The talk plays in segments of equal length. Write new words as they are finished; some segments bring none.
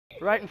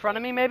Right in front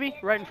of me, maybe?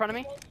 Right in front of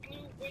me?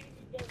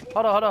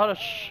 Hold on, hold on, hold on.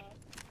 Shh.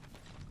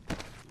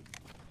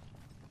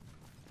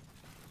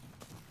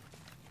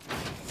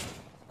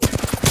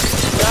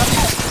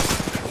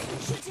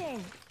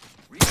 Shooting.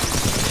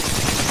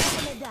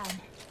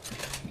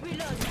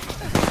 Reload.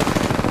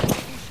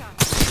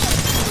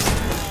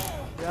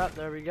 Yep,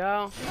 there we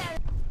go.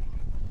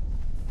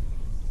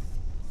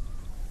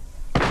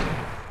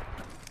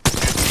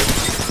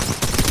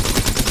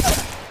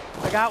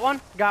 I got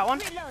one. Got one.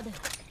 Reload.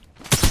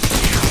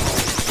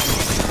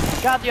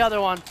 Got the other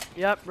one.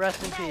 Yep,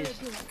 rest in peace.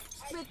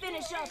 We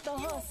finish off the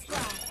whole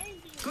squad.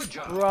 Good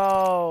job.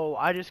 Bro,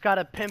 I just got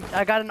a pimp.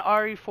 I got an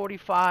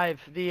RE45,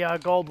 the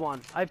gold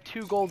one. I have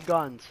 2 gold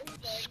guns.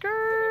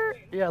 Skirt.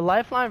 Yeah,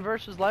 lifeline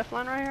versus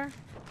lifeline right here.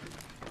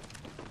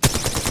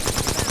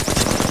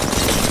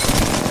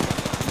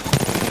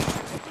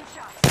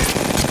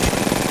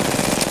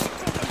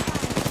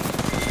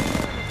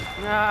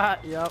 Ah,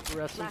 yep,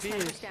 rest in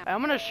peace.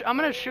 I'm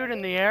gonna shoot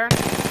in the air.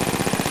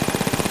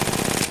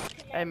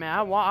 Hey man,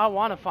 I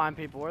want to find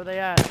people. Where are they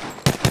at? Over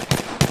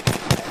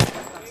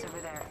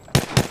there.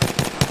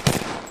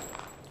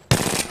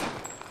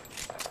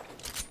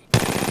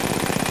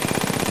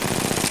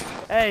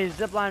 Hey,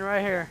 zipline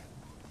right here.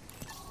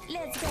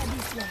 Let's go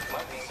this way.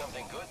 Might be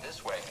something good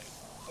this way.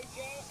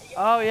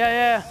 Oh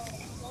yeah,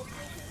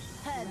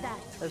 Heard that.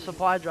 the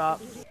supply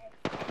drop.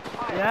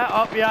 Yeah,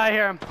 oh yeah, I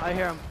hear him. I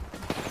hear him.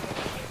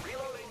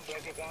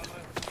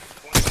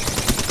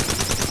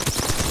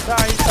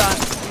 Sorry, he's done.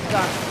 He's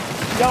done.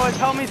 Yo, his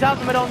homie's out in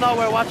the middle of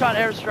nowhere. Watch out,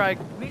 airstrike.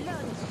 Reload.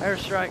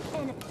 Airstrike.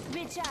 And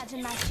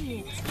recharging my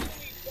shields.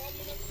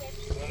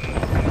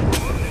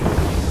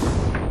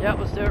 Yep,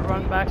 let's do it.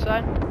 Run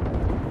backside.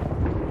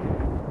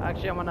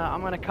 Actually,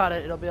 I'm gonna cut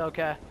it. It'll be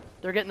okay.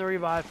 They're getting the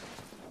revive.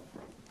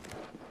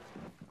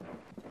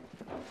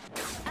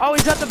 Oh,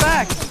 he's at the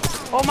back.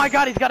 Oh my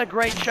God, he's got a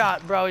great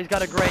shot, bro. He's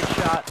got a great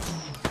shot.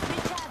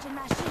 Recharging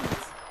my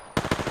shields.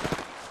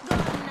 Go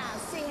on now.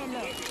 Say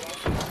hello.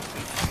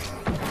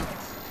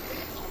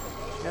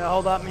 Yeah,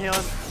 hold up, I'm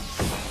healing.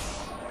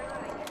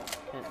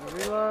 Hit the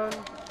reload.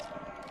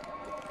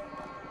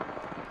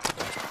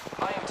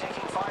 I am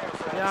taking fire,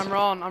 friends. Yeah, I'm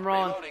rolling. I'm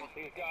rolling. Reloading.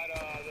 He's got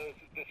those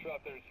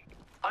disruptors.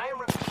 I am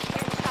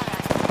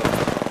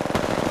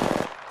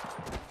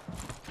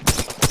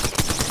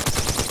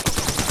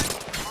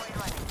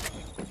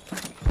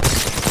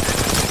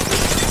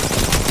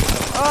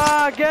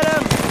Ah, get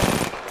him!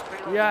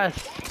 Yes.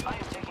 I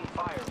am taking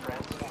fire,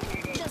 friends.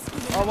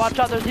 Oh, watch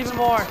out. There's even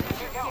more.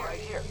 Check out right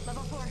here.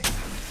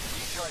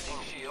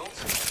 Recharging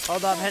shields.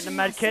 Hold up, I'm hitting the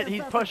med kit.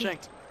 He's pushing.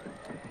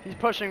 He's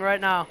pushing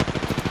right now. I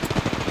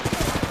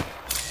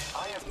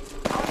am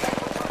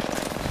contact with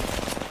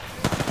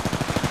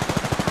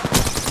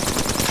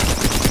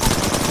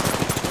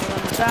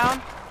Healing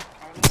down.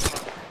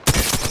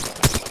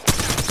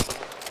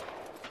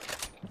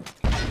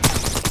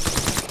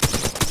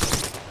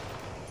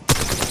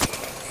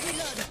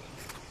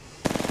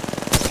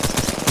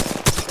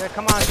 Yeah,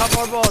 come on, a couple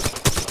more bullets.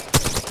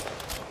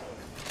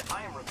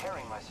 I am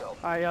repairing myself.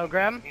 Alright, yo,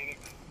 grab him.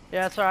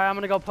 Yeah, it's alright, I'm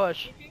gonna go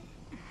push.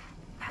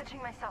 Patching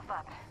myself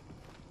up.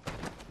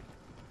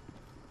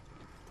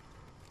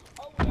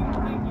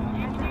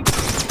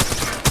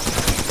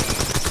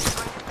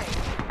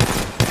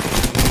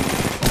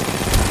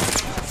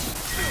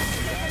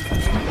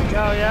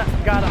 Yo, yeah,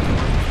 got him.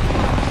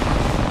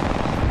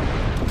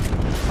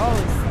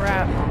 Holy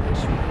crap.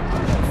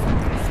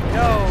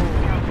 Yo.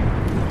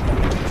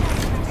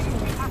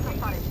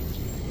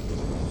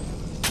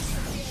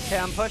 Okay,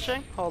 I'm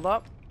pushing. Hold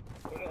up.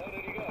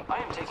 I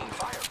am taking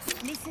fire.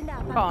 Listen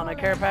up. Calling a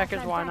care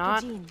package, why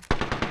not?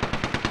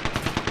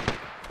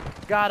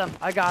 Got him.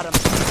 I got him.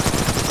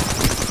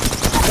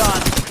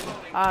 Done.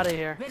 Out of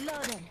here.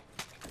 Reloading.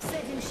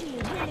 Setting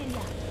shield. Healing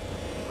ya.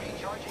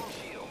 Recharging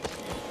shields.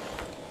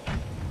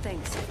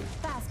 Thanks.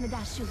 Pass me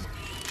that shoe.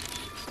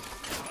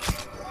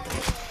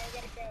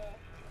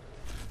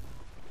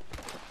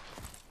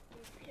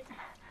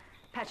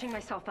 Patching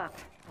myself up.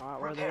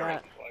 Alright, where they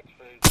at?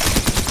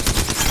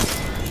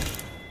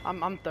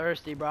 I'm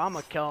thirsty, bro. I'm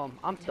gonna kill him.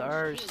 I'm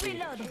thirsty.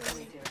 Reloading.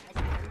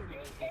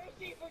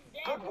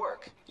 Good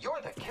work. You're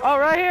the killer. Oh,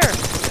 right here.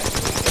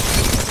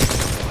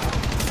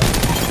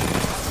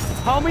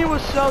 Homie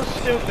was so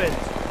stupid.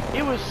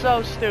 He was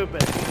so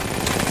stupid.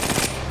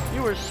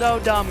 You were so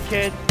dumb,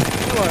 kid.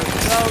 You are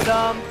so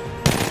dumb.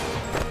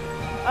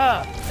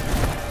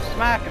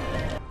 Smack him.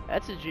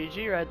 That's a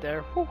GG right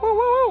there. Woo, woo, woo,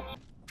 woo.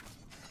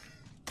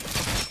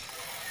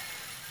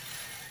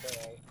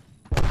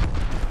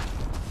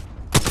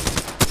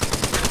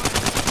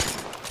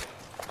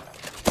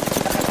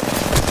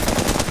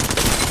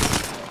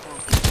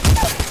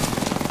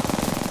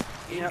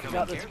 Yep,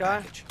 got this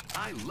guy.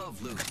 I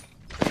love loot.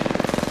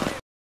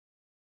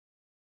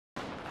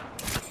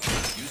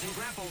 Using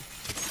grapple.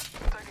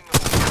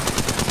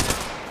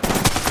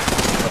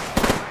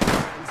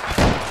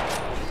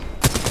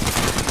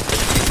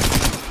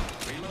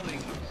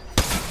 Reloading.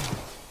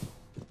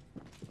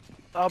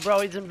 Oh,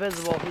 bro, he's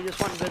invisible. He just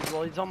went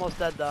invisible. He's almost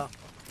dead, though.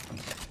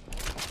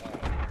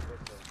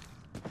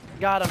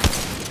 Got him.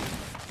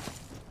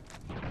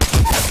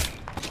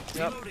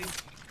 Yep. Reloading.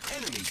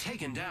 Enemy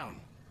taken down.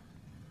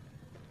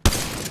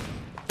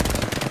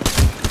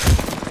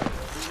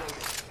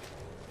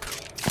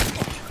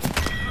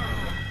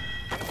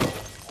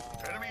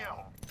 Enemy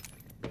out.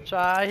 So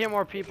I hear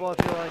more people, I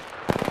feel like.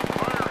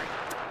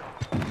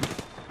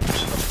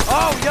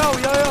 Oh, yo.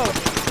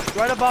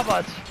 Right above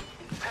us.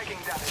 Taking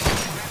damage.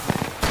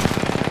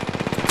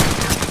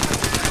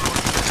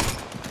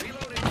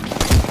 Reloading.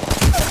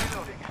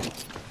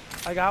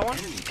 I got one.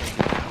 Enemy taken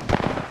down.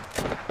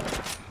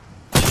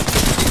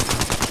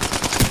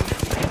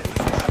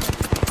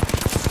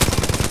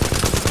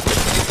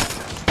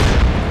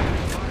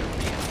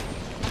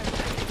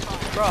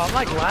 Bro, I'm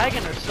like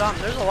lagging or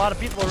something. There's a lot of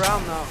people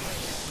around though.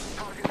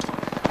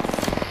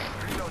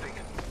 Reloading.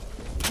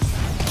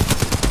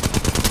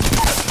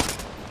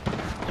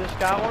 Just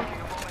got one.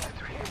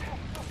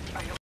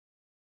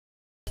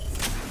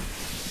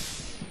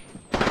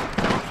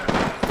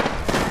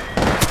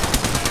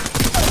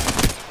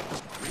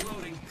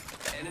 Reloading.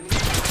 Enemy.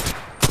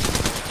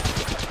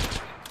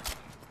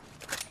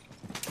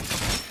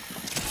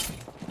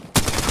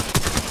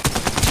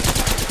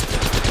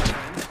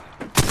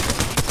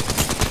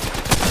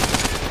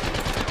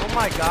 Oh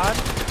my god.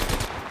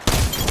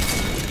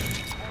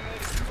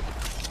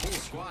 Whole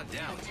squad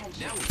down.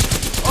 Now we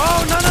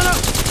Oh, no.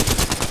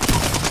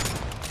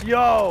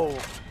 Yo.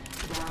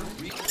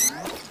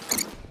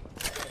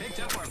 picked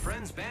up our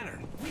friend's banner.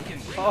 We can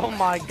bring Oh them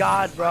my back.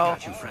 god, bro. I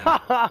got you, friend.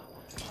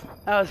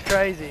 That was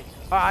crazy.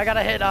 Alright, I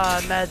gotta hit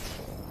meds.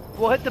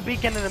 We'll hit the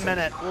beacon in a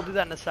minute. We'll do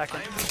that in a I second.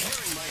 am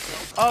repairing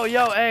myself. Oh,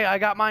 yo, hey, I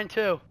got mine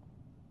too.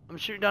 I'm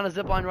shooting down a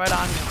zip line right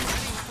on you. Ready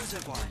with the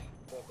zip line.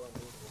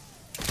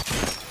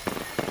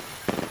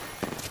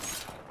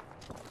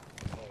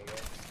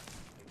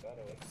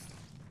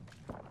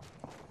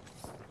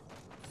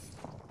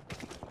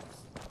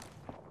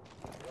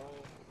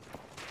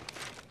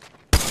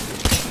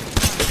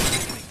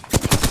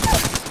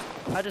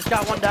 I just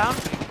got one down.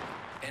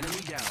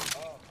 Enemy down.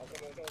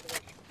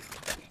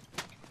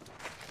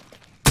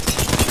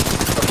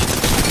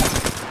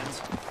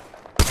 Friends,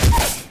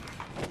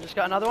 Just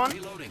got another one.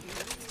 reloading.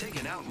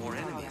 Taking out more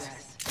enemies.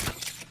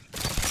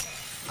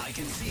 I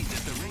can see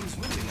that the ring's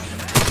moving on the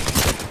map.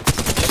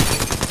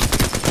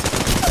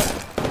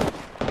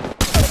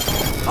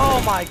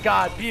 Oh my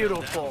god,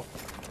 beautiful.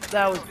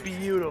 That was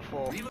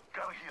beautiful. Gotta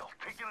heal.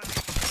 Taking it.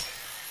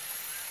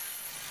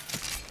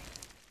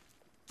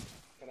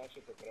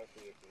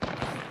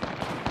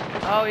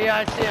 Oh yeah,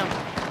 I see him.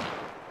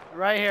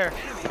 Right here.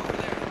 Enemy over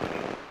there.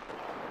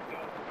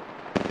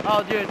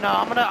 Oh dude, no,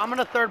 I'm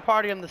gonna third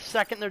party them the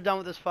second they're done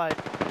with this fight.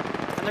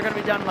 And they're gonna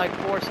be done in like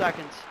 4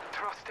 seconds.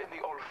 Trust in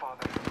the All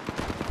Father.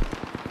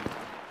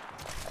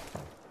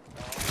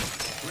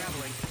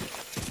 Grappling.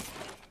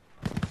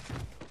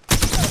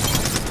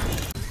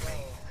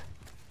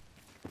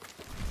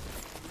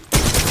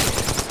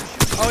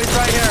 Oh, he's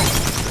right here.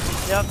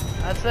 Yep,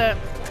 that's it.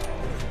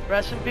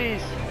 Rest in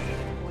peace.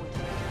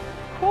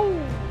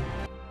 Whew.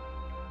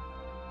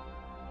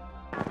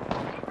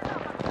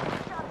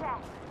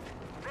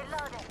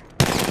 Reloading.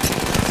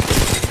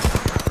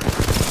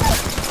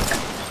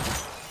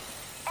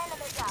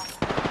 Enemy down.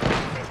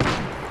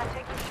 I'm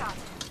taking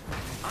shots.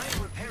 I am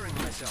repairing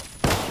myself.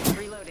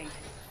 Reloading.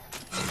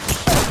 I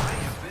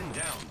have been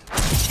downed.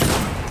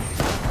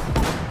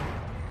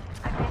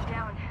 I've been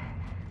down.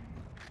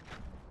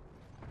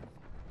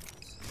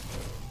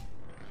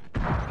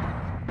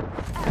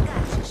 I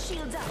got you.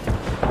 Shields up.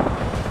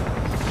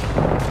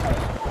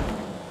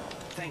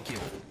 Thank you.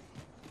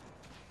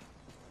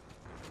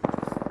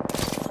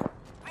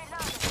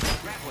 Reloading.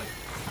 Grappling.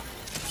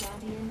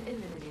 Champion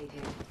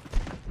eliminated.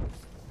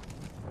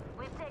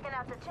 We've taken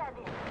out the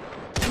champion.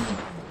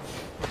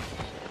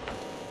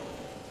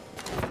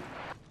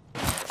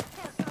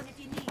 Still soon if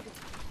you need it.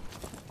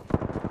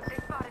 They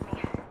spotted me.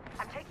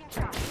 I'm taking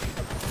shots.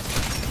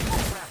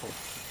 Grapple.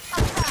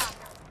 I'm down.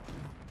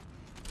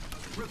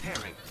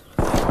 Repairing.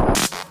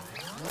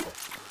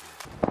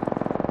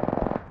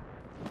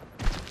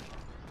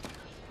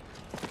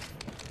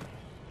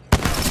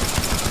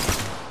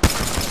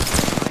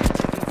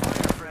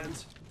 Fire,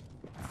 friends.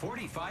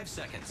 45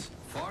 seconds.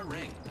 Far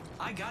ring.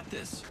 I got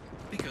this.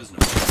 Because no.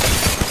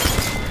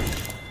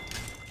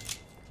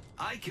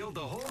 I killed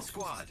the whole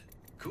squad.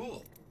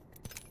 Cool.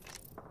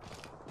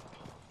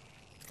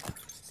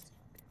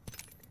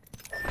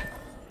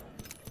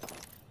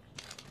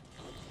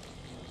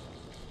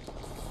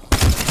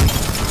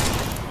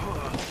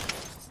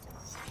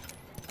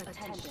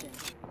 Attention.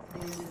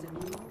 This is a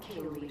new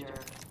kill leader.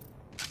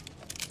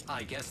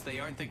 I guess they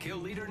aren't the kill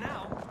leader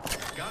now.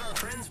 Got our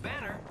friend's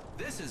banner.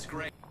 This is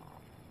great.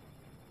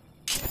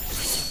 This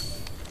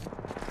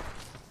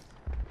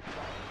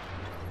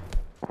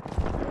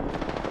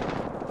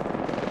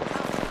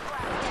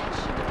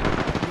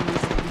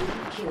is a new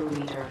kill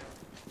leader.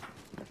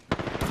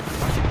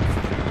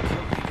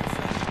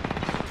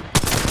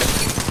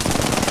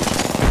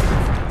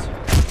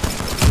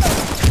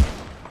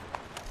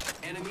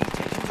 Enemy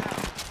taken down.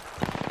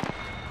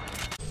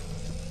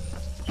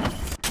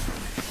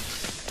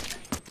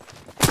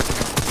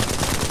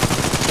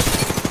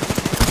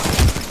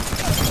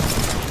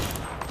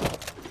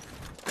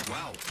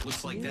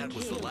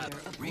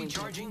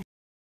 Recharging.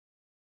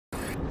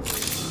 Great.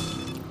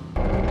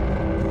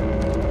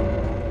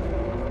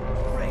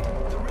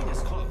 The ring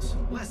is close.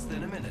 Less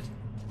than a minute.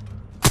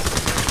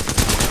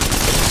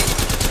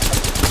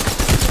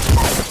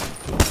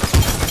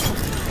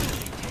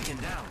 Taken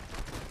down.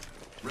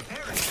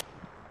 Repairing.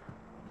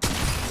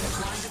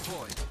 Line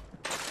deployed.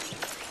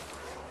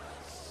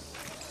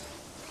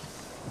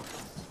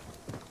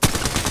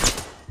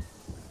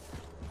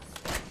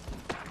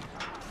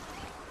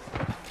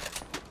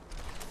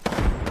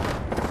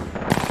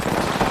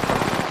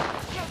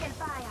 Taking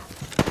fire.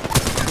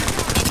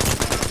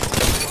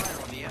 Fire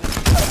on the enemy.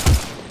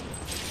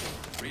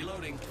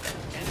 Reloading.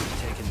 Enemy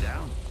taken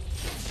down.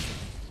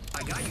 I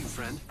got you,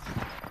 friend.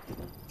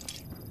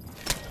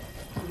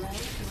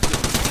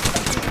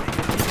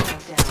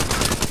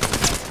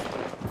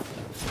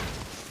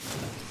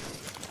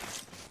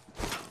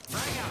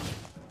 Frag out.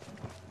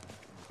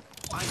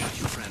 I got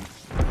you, friend.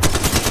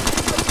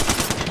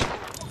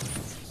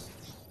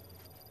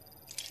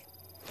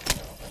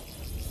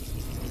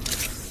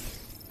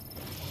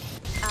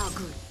 Oh,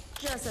 good.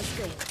 Just a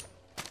scrape.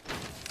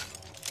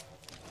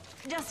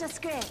 Just a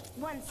scrape.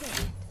 1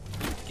 second.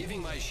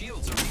 Giving my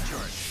shields a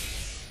recharge.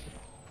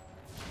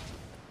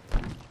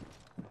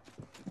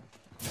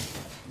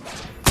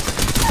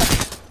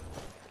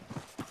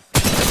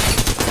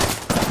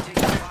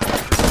 Taking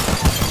fire.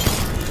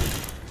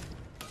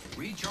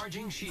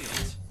 Recharging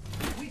shields.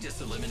 We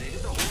just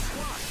eliminated the whole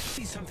squad.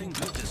 See something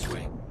good this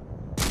way.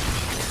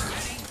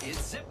 Ready?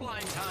 It's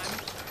zipline time.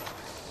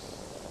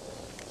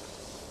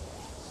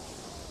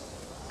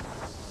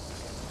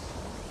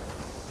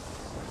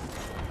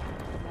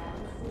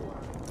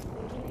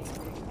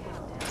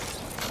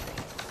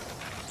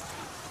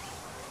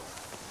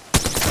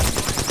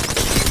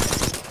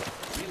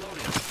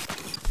 Reloading.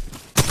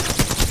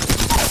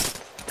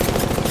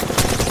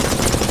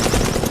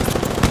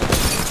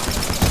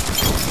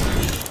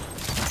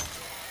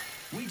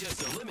 We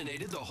just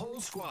eliminated the whole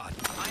squad.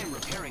 I am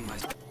repairing my...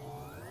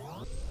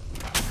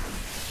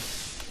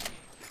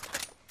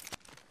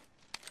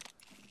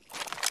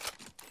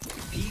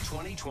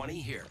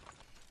 P2020 here.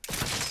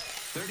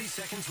 30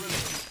 seconds remaining.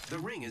 The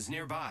ring is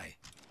nearby.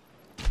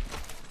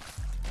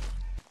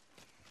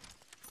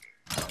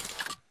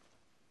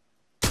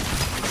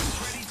 Who's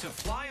ready to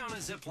fly on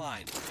a zip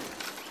line?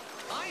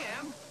 I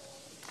am.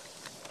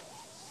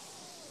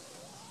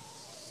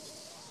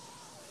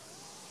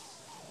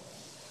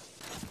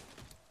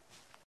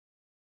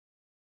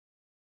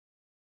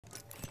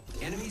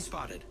 Enemy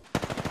spotted.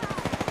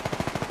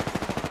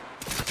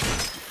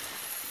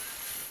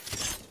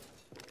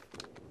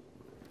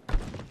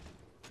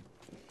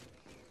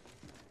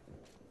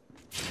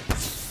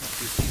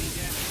 Receiving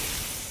damage.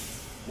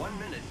 1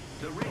 minute.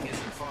 The ring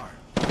isn't far.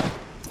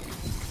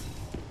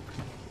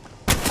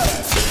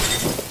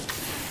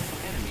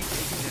 Enemy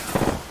taken down.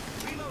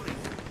 Reloading.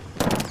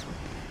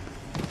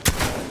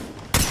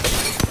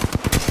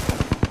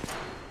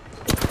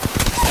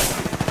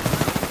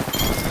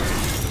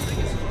 The ring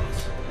is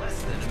close. Less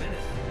than a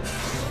minute.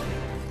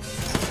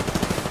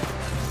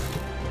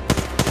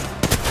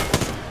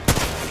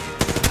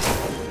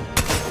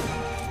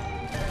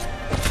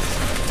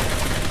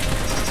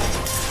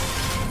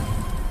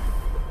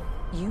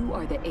 You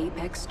are the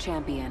Apex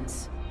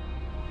Champions.